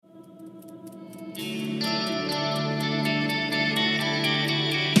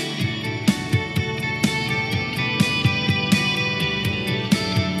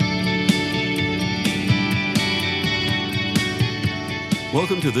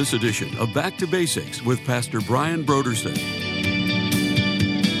Welcome to this edition of Back to Basics with Pastor Brian Brodersen.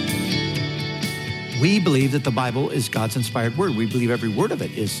 We believe that the Bible is God's inspired word. We believe every word of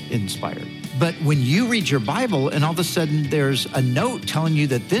it is inspired. But when you read your Bible and all of a sudden there's a note telling you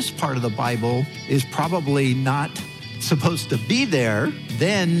that this part of the Bible is probably not supposed to be there,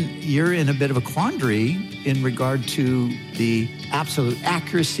 then you're in a bit of a quandary in regard to the absolute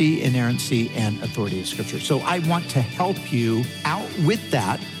accuracy, inerrancy, and authority of Scripture. So I want to help you out with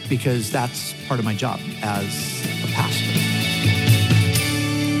that because that's part of my job as a pastor.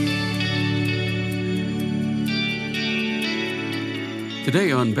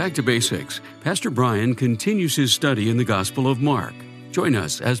 Today on Back to Basics, Pastor Brian continues his study in the Gospel of Mark. Join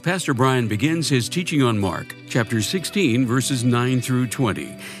us as Pastor Brian begins his teaching on Mark, chapter 16, verses 9 through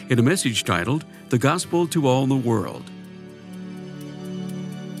 20, in a message titled, The Gospel to All the World.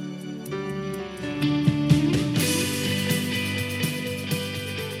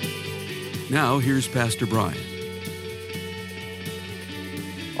 Now, here's Pastor Brian.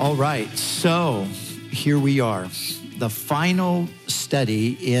 All right, so here we are, the final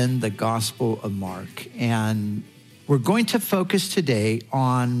study in the Gospel of Mark, and we're going to focus today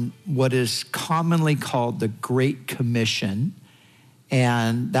on what is commonly called the Great Commission,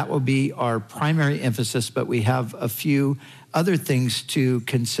 and that will be our primary emphasis, but we have a few other things to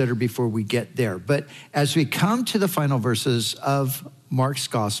consider before we get there. But as we come to the final verses of Mark's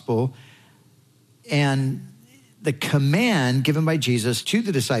Gospel, and the command given by Jesus to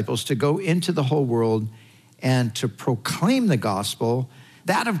the disciples to go into the whole world and to proclaim the gospel,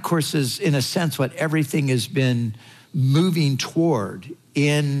 that, of course, is, in a sense, what everything has been moving toward,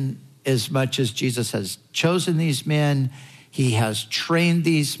 in as much as Jesus has chosen these men, he has trained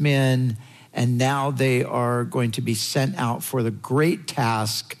these men, and now they are going to be sent out for the great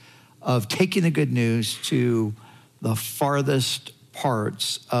task of taking the good news to the farthest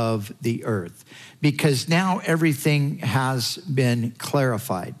parts of the earth. Because now everything has been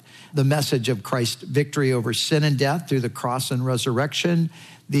clarified. The message of Christ's victory over sin and death through the cross and resurrection,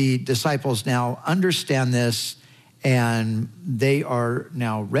 the disciples now understand this, and they are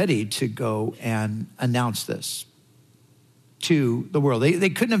now ready to go and announce this to the world. They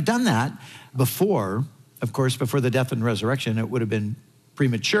couldn't have done that before. Of course, before the death and resurrection, it would have been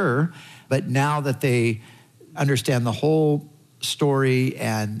premature. But now that they understand the whole story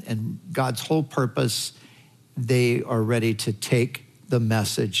and God's whole purpose, they are ready to take the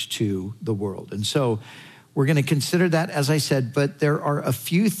message to the world. And so we're going to consider that, as I said, but there are a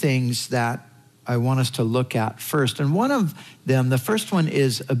few things that I want us to look at first. And one of them, the first one,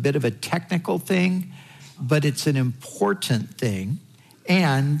 is a bit of a technical thing, but it's an important thing.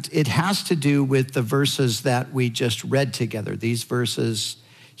 And it has to do with the verses that we just read together. These verses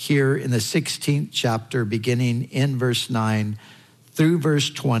here in the 16th chapter, beginning in verse 9 through verse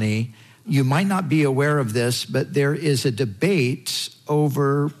 20. You might not be aware of this, but there is a debate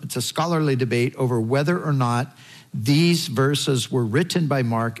it's a scholarly debate over whether or not these verses were written by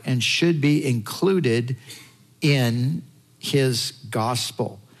Mark and should be included in his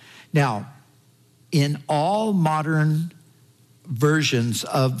gospel. Now, in all modern versions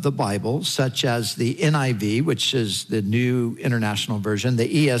of the Bible, such as the NIV, which is the New International Version,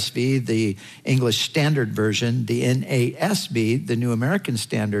 the ESV, the English Standard Version, the NASB, the New American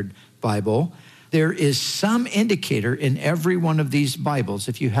Standard Bible, there is some indicator in every one of these Bibles.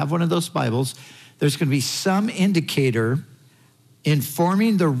 If you have one of those Bibles, there's going to be some indicator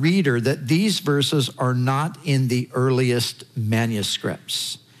informing the reader that these verses are not in the earliest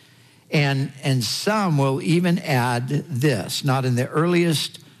manuscripts. And some will even add this, not in the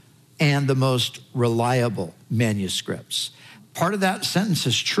earliest and the most reliable manuscripts. Part of that sentence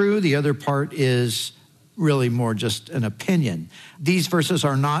is true. The other part is really more just an opinion. These verses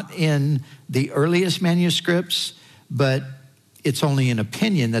are not in the earliest manuscripts, but it's only an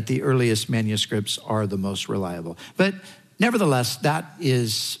opinion that the earliest manuscripts are the most reliable. But nevertheless, that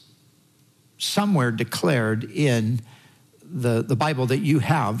is somewhere declared in the Bible that you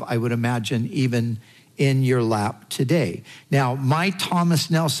have, I would imagine, even in your lap today. Now, my Thomas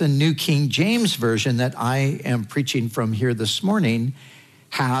Nelson New King James Version that I am preaching from here this morning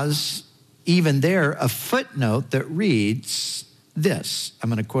has even there a footnote that reads this. I'm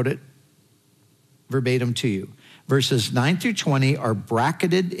going to quote it verbatim to you. Verses 9 through 20 are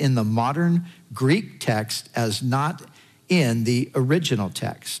bracketed in the modern Greek text as not in the original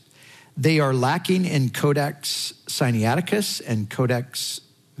text. They are lacking in Codex Sinaiticus and Codex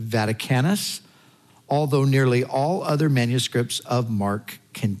Vaticanus, although nearly all other manuscripts of Mark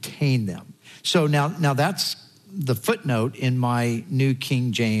contain them. So now that's the footnote in my New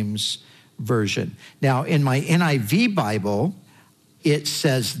King James Version. Now, in my NIV Bible, it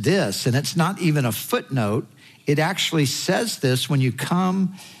says this, and it's not even a footnote. It actually says this when you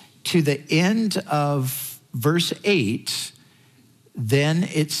come to the end of verse 8. Then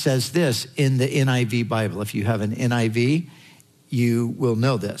it says this in the NIV Bible. If you have an NIV, you will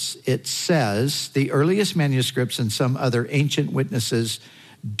know this. It says, the earliest manuscripts and some other ancient witnesses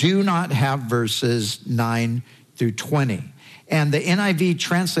do not have verses 9 through 20. And the NIV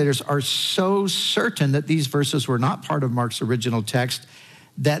translators are so certain that these verses were not part of Mark's original text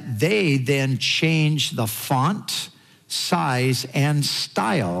that they then change the font, size, and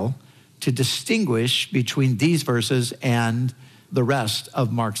style to distinguish between these verses and the rest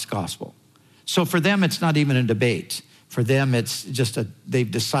of Mark's gospel. So for them, it's not even a debate. For them, it's just they've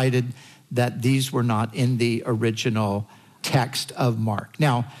decided that these were not in the original text of Mark.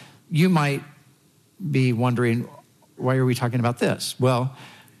 Now, you might be wondering, why are we talking about this? Well,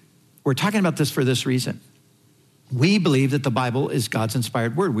 we're talking about this for this reason. We believe that the Bible is God's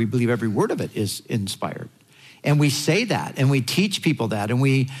inspired word. We believe every word of it is inspired. And we say that, and we teach people that, and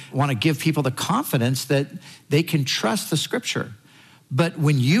we want to give people the confidence that they can trust the scripture. But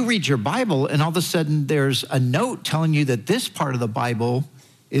when you read your Bible and all of a sudden there's a note telling you that this part of the Bible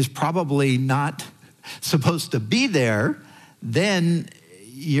is probably not supposed to be there, then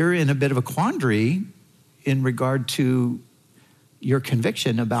you're in a bit of a quandary in regard to your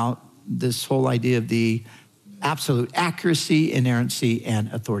conviction about this whole idea of the absolute accuracy, inerrancy,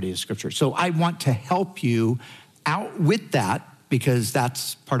 and authority of Scripture. So I want to help you out with that because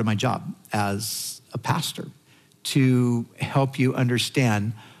that's part of my job as a pastor, to help you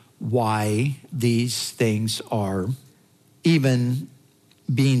understand why these things are even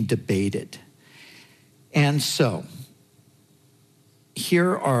being debated. And so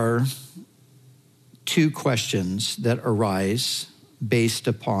here are two questions that arise based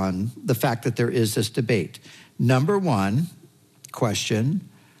upon the fact that there is this debate. Number one question,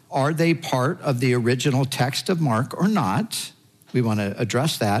 are they part of the original text of Mark or not? We want to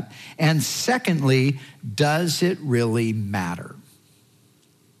address that. And secondly, does it really matter?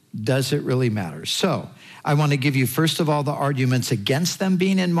 Does it really matter? So I want to give you, first of all, the arguments against them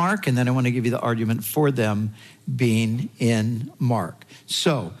being in Mark, and then I want to give you the argument for them being in Mark.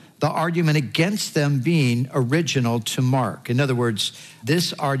 So the argument against them being original to Mark. In other words,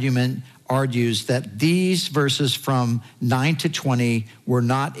 this argument argues that these verses from 9 to 20 were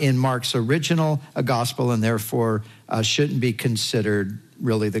not in Mark's original gospel and therefore shouldn't be considered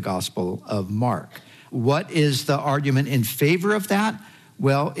really the gospel of Mark. What is the argument in favor of that?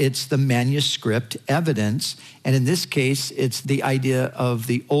 Well, it's the manuscript evidence. And in this case, it's the idea of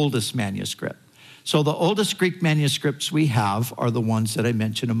the oldest manuscript. So the oldest Greek manuscripts we have are the ones that I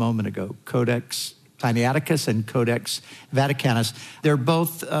mentioned a moment ago, Codex Sinaiticus and Codex Vaticanus. They're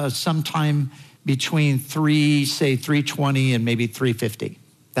both sometime between 320 and maybe 350.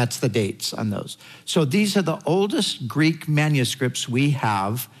 That's the dates on those. So these are the oldest Greek manuscripts we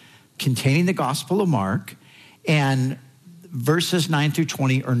have containing the Gospel of Mark, and verses 9 through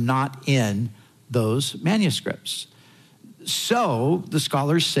 20 are not in those manuscripts. So the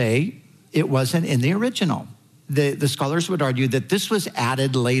scholars say it wasn't in the original. The scholars would argue that this was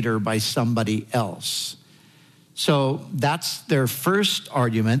added later by somebody else. So that's their first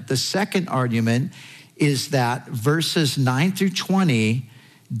argument. The second argument is that verses 9 through 20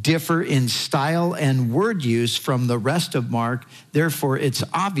 differ in style and word use from the rest of Mark. Therefore, it's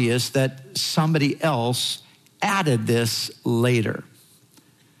obvious that somebody else added this later.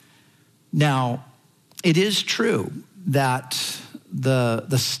 Now, it is true that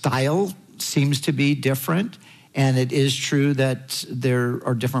the style seems to be different, and it is true that there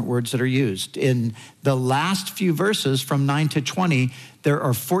are different words that are used. In the last few verses from 9 to 20, there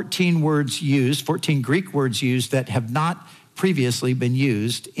are 14 words used, 14 Greek words used that have not previously been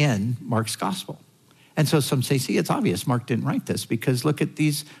used in Mark's gospel. And so some say, see, it's obvious Mark didn't write this because look at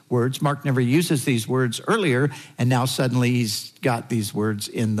these words. Mark never uses these words earlier, and now suddenly he's got these words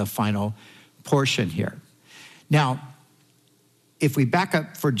in the final portion here. Now, if we back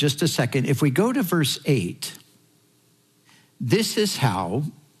up for just a second, if we go to verse 8, this is how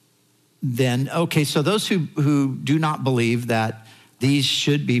then, okay, so those who do not believe that these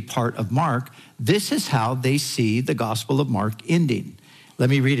should be part of Mark, this is how they see the Gospel of Mark ending.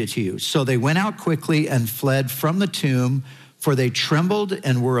 Let me read it to you. So they went out quickly and fled from the tomb, for they trembled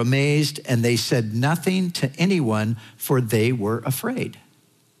and were amazed, and they said nothing to anyone, for they were afraid.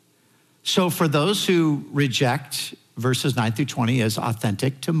 So for those who reject verses 9 through 20 as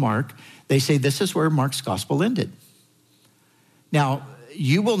authentic to Mark, they say this is where Mark's gospel ended. Now,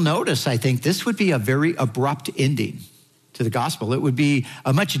 you will notice, I think, this would be a very abrupt ending to to the gospel. It would be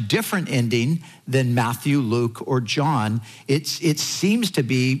a much different ending than Matthew, Luke, or John. It seems to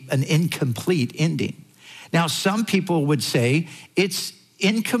be an incomplete ending. Now, some people would say it's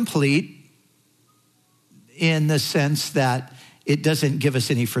incomplete in the sense that it doesn't give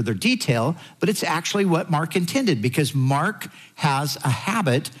us any further detail, but it's actually what Mark intended, because Mark has a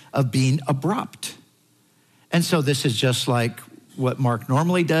habit of being abrupt. And so this is just like what Mark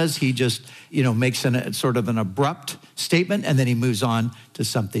normally does. He just, makes a sort of an abrupt statement, and then he moves on to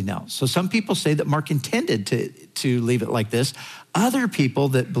something else. So some people say that Mark intended to leave it like this. Other people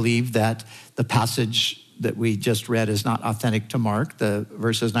that believe that the passage that we just read is not authentic to Mark, the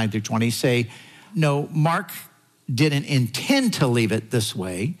verses 9 through 20, say, no, Mark didn't intend to leave it this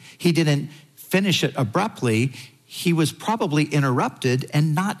way. He didn't finish it abruptly. He was probably interrupted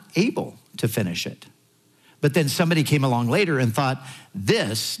and not able to finish it. But then somebody came along later and thought,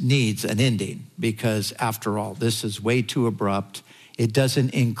 this needs an ending, because after all, this is way too abrupt. It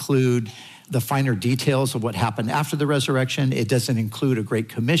doesn't include the finer details of what happened after the resurrection. It doesn't include a great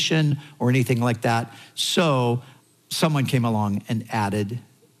commission or anything like that. So someone came along and added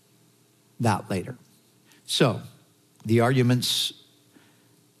that later. So the arguments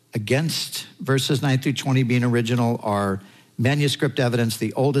against verses 9 through 20 being original are manuscript evidence,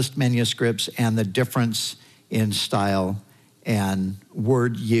 the oldest manuscripts, and the difference in style and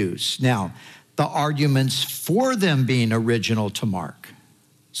word use. Now, the arguments for them being original to Mark.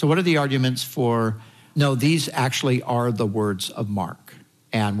 So what are the arguments for, no, these actually are the words of Mark,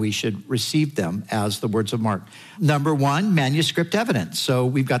 and we should receive them as the words of Mark. Number one, manuscript evidence. So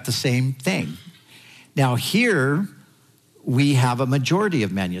we've got the same thing. Now here, we have a majority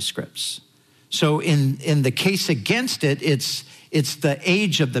of manuscripts. So in the case against it, it's the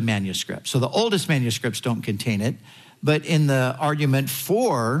age of the manuscript. So the oldest manuscripts don't contain it, but in the argument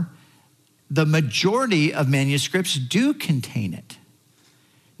for, the majority of manuscripts do contain it.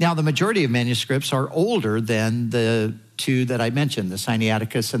 Now, the majority of manuscripts are older than the two that I mentioned, the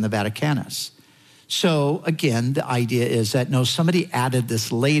Sinaiticus and the Vaticanus. So again, the idea is that, no, somebody added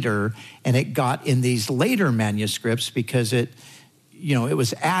this later, and it got in these later manuscripts because it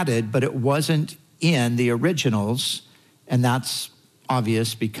was added, but it wasn't in the originals. And that's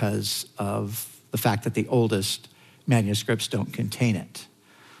obvious because of the fact that the oldest manuscripts don't contain it.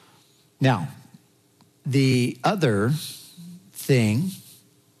 Now, the other thing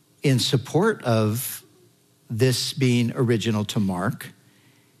in support of this being original to Mark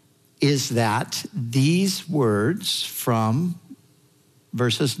is that these words from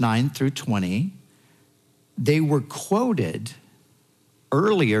verses 9 through 20, they were quoted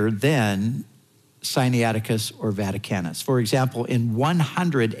earlier than Sinaiticus or Vaticanus. For example, in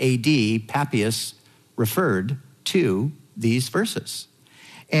 100 AD, Papias referred to these verses.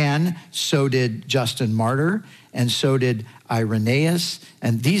 And so did Justin Martyr, and so did Irenaeus.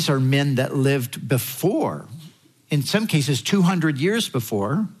 And these are men that lived before, in some cases 200 years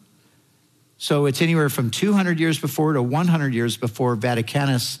before. So it's anywhere from 200 years before to 100 years before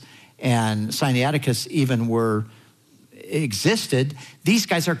Vaticanus and Sinaiticus even existed. These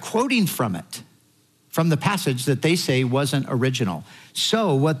guys are quoting from it, from the passage that they say wasn't original.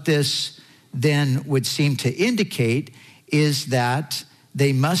 So what this then would seem to indicate is that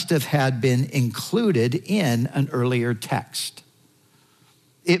they must have had been included in an earlier text.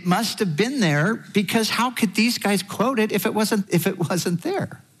 It must have been there, because how could these guys quote it if it wasn't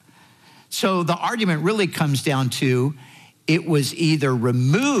there? So the argument really comes down to, it was either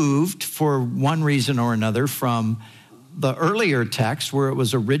removed for one reason or another from the earlier text where it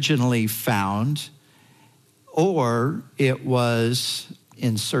was originally found, or it was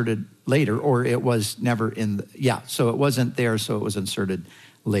inserted later, or it was never so it wasn't there, so it was inserted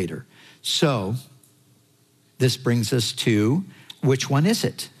later. So this brings us to, which one is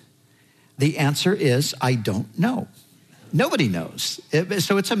it? The answer is, I don't know. Nobody knows.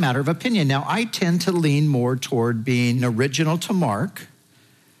 So it's a matter of opinion. Now, I tend to lean more toward being original to Mark.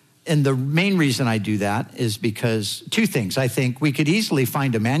 And the main reason I do that is because two things. I think we could easily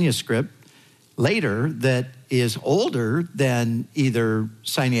find a manuscript later that is older than either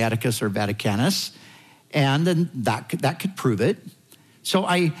Sinaiticus or Vaticanus, and then that could prove it. So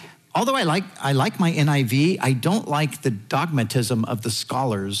although I like my NIV, I don't like the dogmatism of the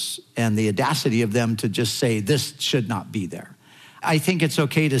scholars and the audacity of them to just say this should not be there. I think it's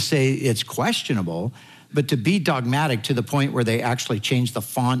okay to say it's questionable, but to be dogmatic to the point where they actually change the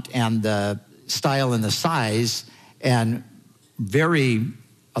font and the style and the size and very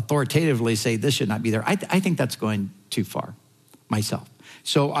authoritatively say this should not be there, I think that's going too far myself.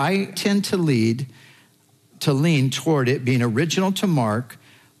 So I tend to lean toward it being original to Mark,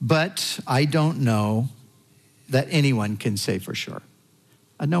 but I don't know that anyone can say for sure.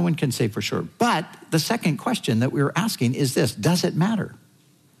 No one can say for sure. But the second question that we were asking is this: does it matter?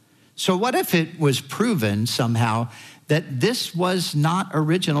 So what if it was proven somehow that this was not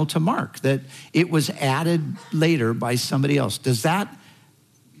original to Mark, that it was added later by somebody else?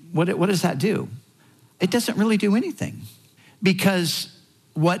 What does that do? It doesn't really do anything, because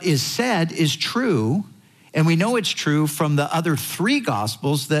what is said is true, and we know it's true from the other three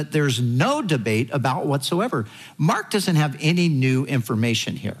Gospels that there's no debate about whatsoever. Mark doesn't have any new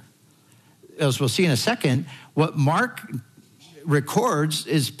information here. As we'll see in a second, what Mark records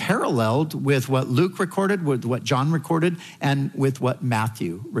is paralleled with what Luke recorded, with what John recorded, and with what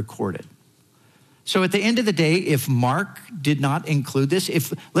Matthew recorded. So at the end of the day, if Mark did not include this,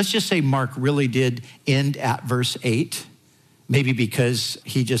 let's just say Mark really did end at verse 8, maybe because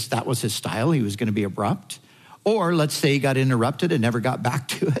that was his style, he was going to be abrupt, or let's say he got interrupted and never got back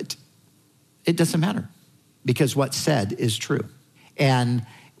to it. It doesn't matter, because what's said is true. And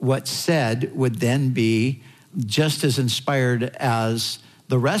what's said would then be just as inspired as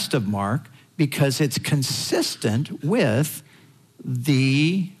the rest of Mark, because it's consistent with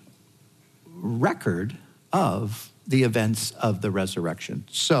the record of the events of the resurrection.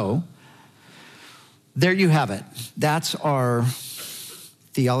 So there you have it. That's our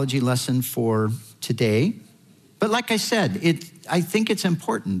theology lesson for today. But like I said, I think it's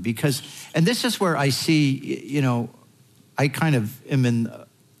important because, and this is where I see, I kind of am in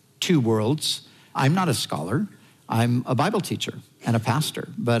two worlds. I'm not a scholar. I'm a Bible teacher and a pastor,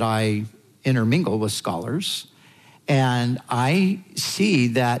 but I intermingle with scholars. And I see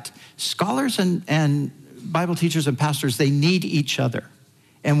that scholars and Bible teachers and pastors, they need each other.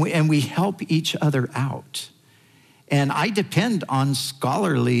 And we help each other out. And I depend on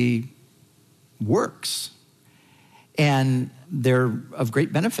scholarly works. And they're of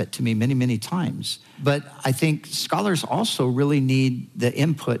great benefit to me many, many times. But I think scholars also really need the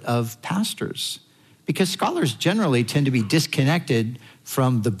input of pastors, because scholars generally tend to be disconnected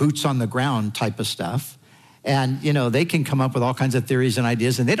from the boots on the ground type of stuff. And, they can come up with all kinds of theories and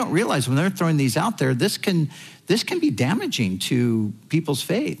ideas, and they don't realize when they're throwing these out there, this can be damaging to people's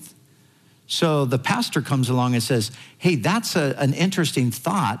faith. So the pastor comes along and says, hey, that's an interesting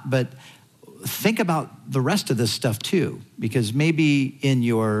thought, but think about the rest of this stuff too, because maybe in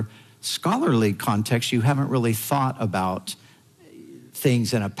your scholarly context, you haven't really thought about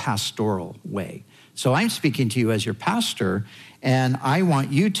things in a pastoral way. So I'm speaking to you as your pastor, and I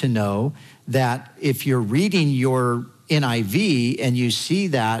want you to know that if you're reading your NIV and you see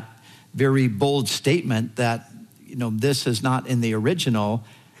that very bold statement that, this is not in the original,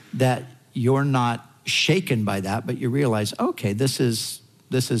 that you're not shaken by that, but you realize, okay, this is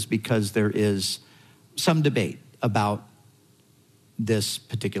because there is some debate about this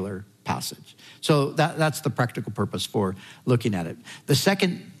particular passage. So that's the practical purpose for looking at it. The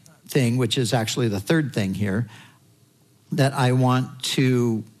second thing, which is actually the third thing here, that I want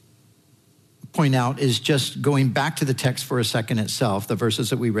to point out is just going back to the text for a second itself, the verses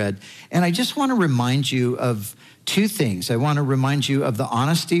that we read. And I just want to remind you of two things. I want to remind you of the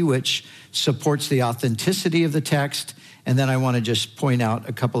honesty, which supports the authenticity of the text. And then I want to just point out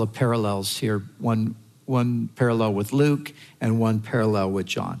a couple of parallels here, one parallel with Luke and one parallel with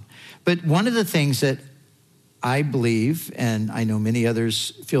John. But one of the things that I believe, and I know many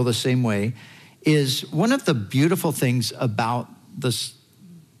others feel the same way, is one of the beautiful things about the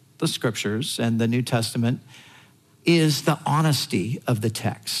scriptures and the New Testament is the honesty of the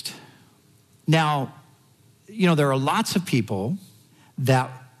text. Now, there are lots of people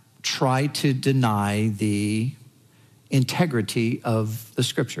that try to deny the integrity of the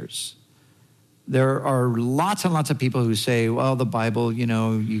scriptures. There are lots and lots of people who say, well, the Bible,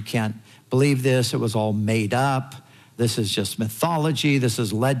 you can't believe this. It was all made up. This is just mythology. This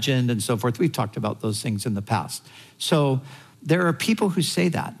is legend and so forth. We've talked about those things in the past. So there are people who say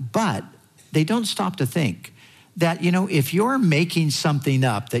that, but they don't stop to think that, if you're making something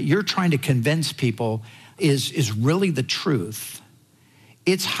up that you're trying to convince people is really the truth,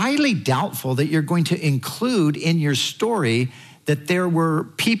 it's highly doubtful that you're going to include in your story that there were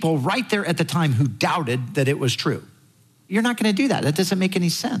people right there at the time who doubted that it was true. You're not going to do that. That doesn't make any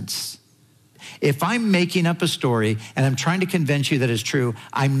sense. If I'm making up a story and I'm trying to convince you that it's true,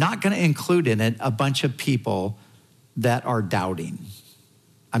 I'm not going to include in it a bunch of people that are doubting.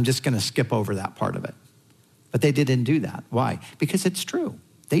 I'm just going to skip over that part of it. But they didn't do that. Why? Because it's true.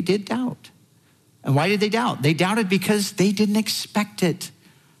 They did doubt. And why did they doubt? They doubted because they didn't expect it.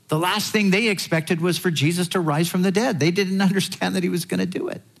 The last thing they expected was for Jesus to rise from the dead. They didn't understand that he was going to do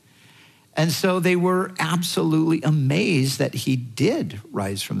it. And so they were absolutely amazed that he did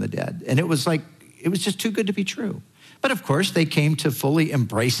rise from the dead. And it was like It was just too good to be true. But of course, they came to fully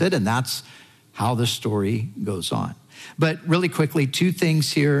embrace it, and that's how the story goes on. But really quickly, two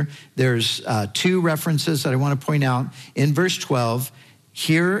things here. There's two references that I want to point out. In verse 12,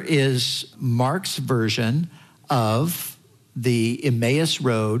 here is Mark's version of the Emmaus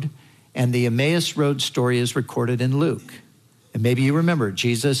Road, and the Emmaus Road story is recorded in Luke. And maybe you remember,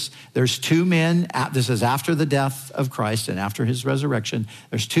 Jesus, there's two men, this is after the death of Christ and after his resurrection.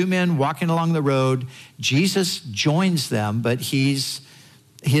 There's two men walking along the road. Jesus joins them, but his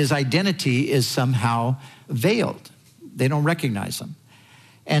identity is somehow veiled. They don't recognize him.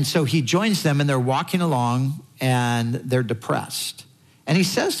 And so he joins them, and they're walking along, and they're depressed. And he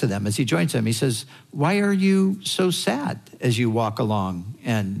says to them, as he joins them, he says, "Why are you so sad as you walk along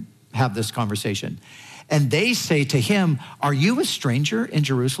and have this conversation?" And they say to him, "Are you a stranger in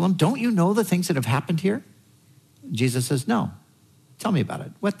Jerusalem? Don't you know the things that have happened here?" Jesus says, "No. Tell me about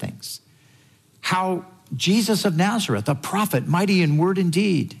it. What things?" "How Jesus of Nazareth, a prophet, mighty in word and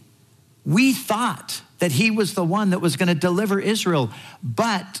deed. We thought that he was the one that was going to deliver Israel,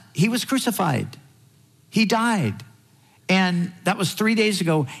 but he was crucified. He died. And that was 3 days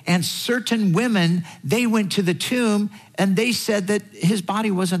ago. And certain women, they went to the tomb and they said that his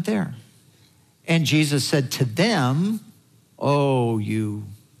body wasn't there." And Jesus said to them, "Oh, you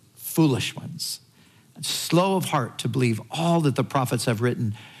foolish ones, slow of heart to believe all that the prophets have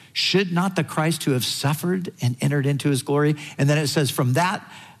written. Should not the Christ who have suffered and entered into his glory?" And then it says, from that,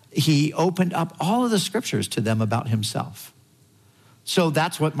 he opened up all of the scriptures to them about himself. So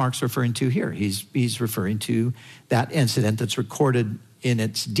that's what Mark's referring to here. He's referring to that incident that's recorded in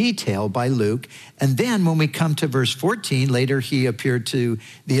its detail by Luke. And then when we come to verse 14, later he appeared to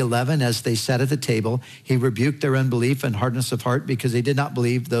the 11 as they sat at the table. He rebuked their unbelief and hardness of heart because they did not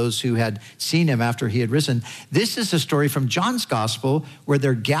believe those who had seen him after he had risen. This is a story from John's gospel where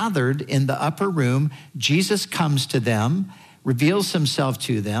they're gathered in the upper room. Jesus comes to them, reveals himself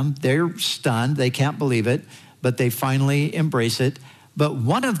to them. They're stunned. They can't believe it, but they finally embrace it. But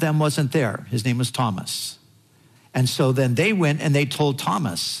one of them wasn't there. His name was Thomas. And so then they went and they told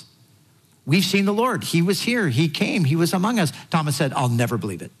Thomas, "We've seen the Lord. He was here. He came. He was among us." Thomas said, "I'll never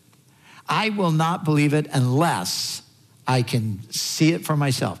believe it. I will not believe it unless I can see it for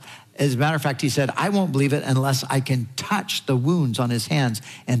myself." As a matter of fact, he said, "I won't believe it unless I can touch the wounds on his hands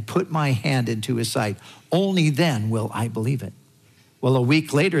and put my hand into his side. Only then will I believe it." Well, a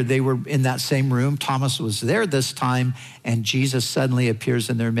week later, they were in that same room. Thomas was there this time, and Jesus suddenly appears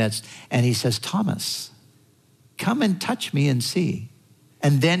in their midst. And he says, "Thomas, come and touch me and see."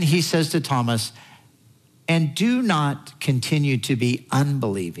 And then he says to Thomas, "And do not continue to be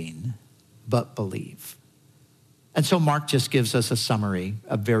unbelieving, but believe." And so Mark just gives us a summary,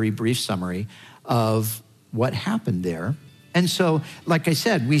 a very brief summary of what happened there. And so, like I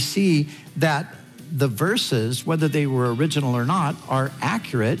said, we see that the verses, whether they were original or not, are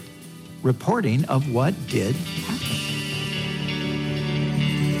accurate reporting of what did happen.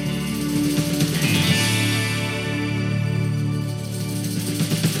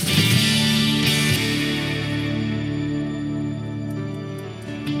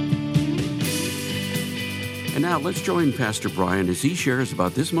 And now let's join Pastor Brian as he shares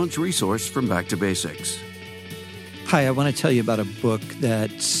about this month's resource from Back to Basics. Hi, I want to tell you about a book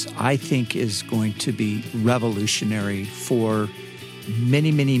that I think is going to be revolutionary for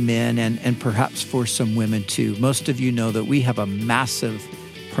many, many men and perhaps for some women too. Most of you know that we have a massive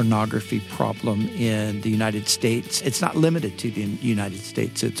pornography problem in the United States. It's not limited to the United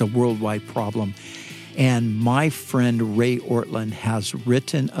States. It's a worldwide problem. And my friend Ray Ortlund has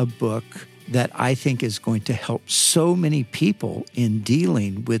written a book that I think is going to help so many people in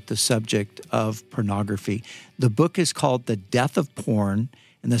dealing with the subject of pornography. The book is called The Death of Porn,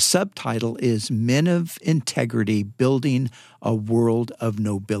 and the subtitle is Men of Integrity, Building a World of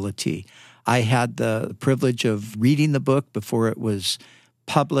Nobility. I had the privilege of reading the book before it was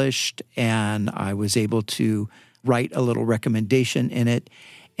published, and I was able to write a little recommendation in it.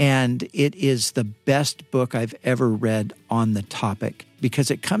 And it is the best book I've ever read on the topic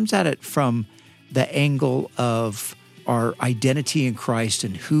because it comes at it from the angle of our identity in Christ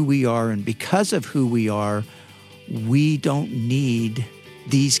and who we are. And because of who we are, we don't need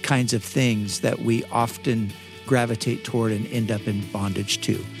these kinds of things that we often gravitate toward and end up in bondage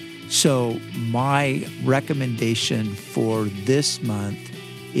to. So my recommendation for this month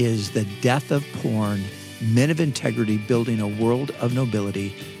is The Death of Porn, Men of Integrity, Building a World of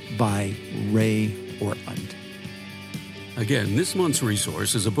Nobility by Ray Ortlund. Again, this month's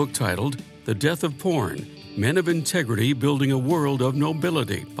resource is a book titled The Death of Porn, Men of Integrity, Building a World of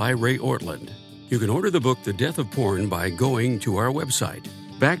Nobility by Ray Ortlund. You can order the book The Death of Porn by going to our website,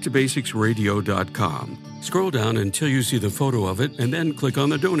 backtobasicsradio.com. Scroll down until you see the photo of it and then click on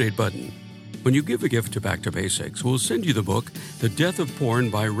the donate button. When you give a gift to Back to Basics, we'll send you the book, The Death of Porn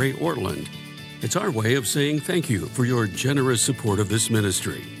by Ray Ortland. It's our way of saying thank you for your generous support of this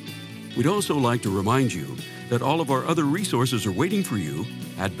ministry. We'd also like to remind you that all of our other resources are waiting for you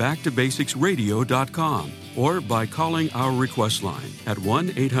at backtobasicsradio.com or by calling our request line at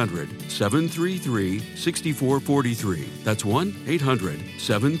 1-800-733-6443. That's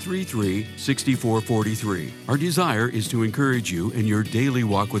 1-800-733-6443. Our desire is to encourage you in your daily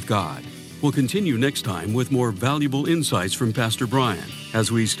walk with God. We'll continue next time with more valuable insights from Pastor Brian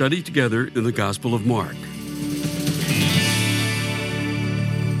as we study together in the Gospel of Mark.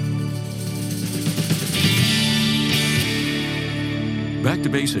 Back to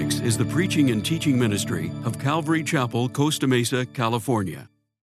Basics is the preaching and teaching ministry of Calvary Chapel, Costa Mesa, California.